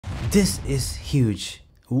This is huge.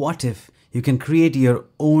 What if you can create your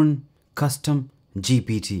own custom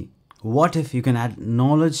GPT? What if you can add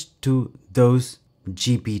knowledge to those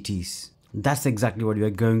GPTs? That's exactly what we are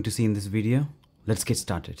going to see in this video. Let's get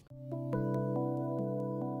started.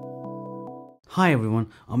 Hi everyone,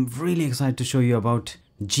 I'm really excited to show you about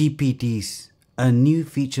GPTs, a new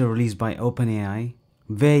feature released by OpenAI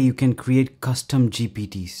where you can create custom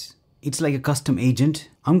GPTs. It's like a custom agent.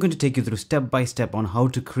 I'm going to take you through step by step on how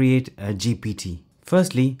to create a GPT.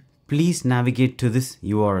 Firstly, please navigate to this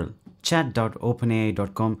URL,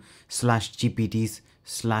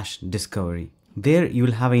 chat.openai.com/gpts/discovery. There you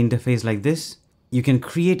will have an interface like this. You can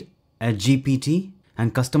create a GPT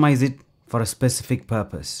and customize it for a specific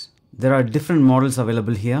purpose. There are different models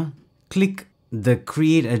available here. Click the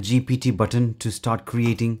Create a GPT button to start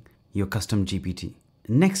creating your custom GPT.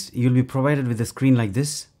 Next, you'll be provided with a screen like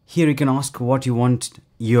this. Here you can ask what you want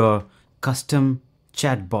your custom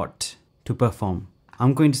chatbot to perform.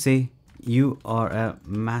 I'm going to say you are a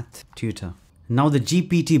math tutor. Now the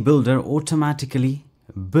GPT builder automatically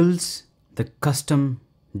builds the custom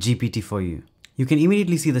GPT for you. You can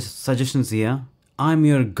immediately see the suggestions here. I'm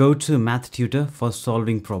your go-to math tutor for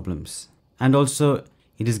solving problems. And also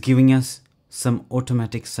it is giving us some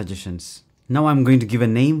automatic suggestions. Now I'm going to give a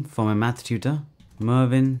name for my math tutor,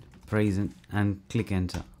 Mervyn Praisen, and click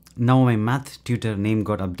enter. Now my math tutor name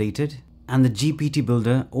got updated and the GPT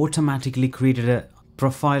builder automatically created a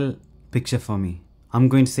profile picture for me. I'm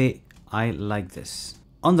going to say I like this.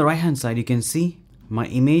 On the right hand side you can see my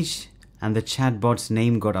image and the chatbot's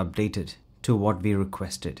name got updated to what we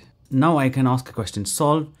requested. Now I can ask a question,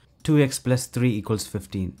 solve 2x plus 3 equals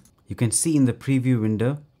 15. You can see in the preview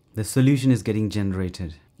window the solution is getting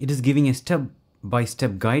generated. It is giving a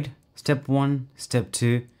step-by-step guide, step 1, step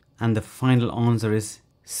 2, and the final answer is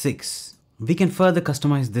 6. We can further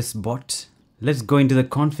customize this bot. Let's go into the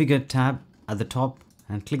configure tab at the top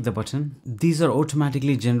and click the button. These are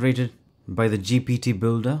automatically generated by the GPT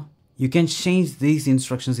builder. You can change these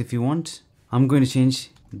instructions if you want. I'm going to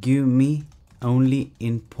change give me only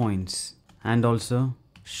in points and also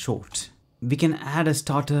short. We can add a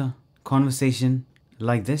starter conversation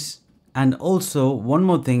like this. And also one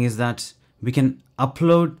more thing is that we can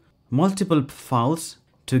upload multiple files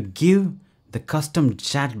to give the custom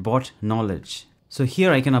chatbot knowledge. So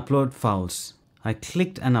here I can upload files. I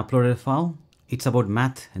clicked and uploaded a file. It's about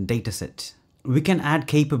math and dataset. We can add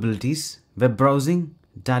capabilities, web browsing,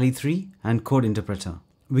 DALL-E 3 and code interpreter.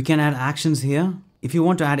 We can add actions here. If you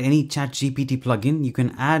want to add any ChatGPT plugin, you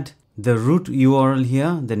can add the root URL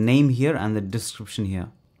here, the name here and the description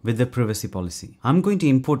here with the privacy policy. I'm going to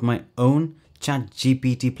import my own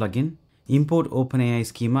ChatGPT plugin, import OpenAI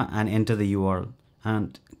schema and enter the URL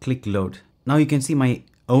and click load. Now you can see my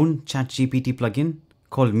own ChatGPT plugin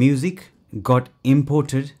called Music got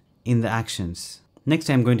imported in the actions. Next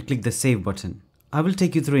I'm going to click the save button. I will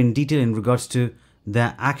take you through in detail in regards to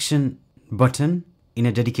the action button in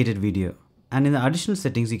a dedicated video. And in the additional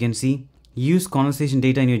settings you can see use conversation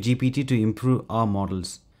data in your GPT to improve our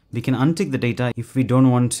models. We can untick the data if we don't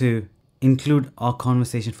want to include our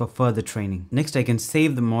conversation for further training. Next I can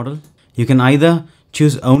save the model. You can either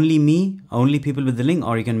choose only me, only people with the link,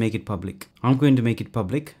 or you can make it public. I'm going to make it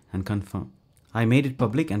public and confirm. I made it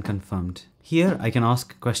public and confirmed. Here I can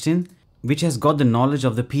ask a question which has got the knowledge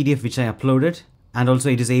of the PDF which I uploaded, and also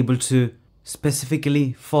it is able to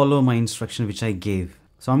specifically follow my instruction which I gave.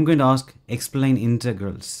 So I'm going to ask explain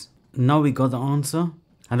integrals. Now we got the answer,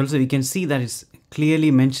 and also you can see that it's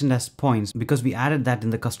clearly mentioned as points because we added that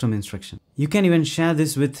in the custom instruction. You can even share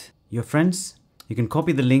this with your friends. You can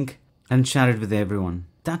copy the link and share it with everyone.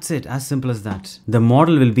 That's it, as simple as that. The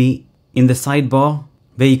model will be in the sidebar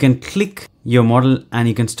where you can click your model and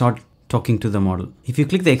you can start talking to the model. If you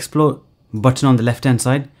click the explore button on the left hand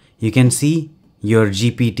side, you can see your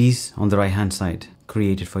GPTs on the right hand side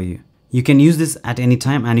created for you. You can use this at any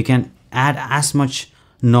time and you can add as much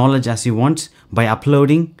knowledge as you want by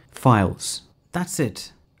uploading files. That's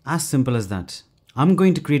it, as simple as that. I'm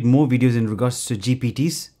going to create more videos in regards to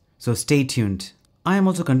GPTs, so stay tuned. I am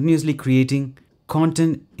also continuously creating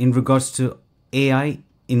content in regards to AI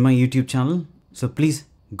in my YouTube channel. So please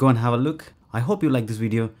go and have a look. I hope you like this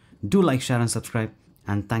video. Do like, share and subscribe,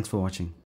 and thanks for watching.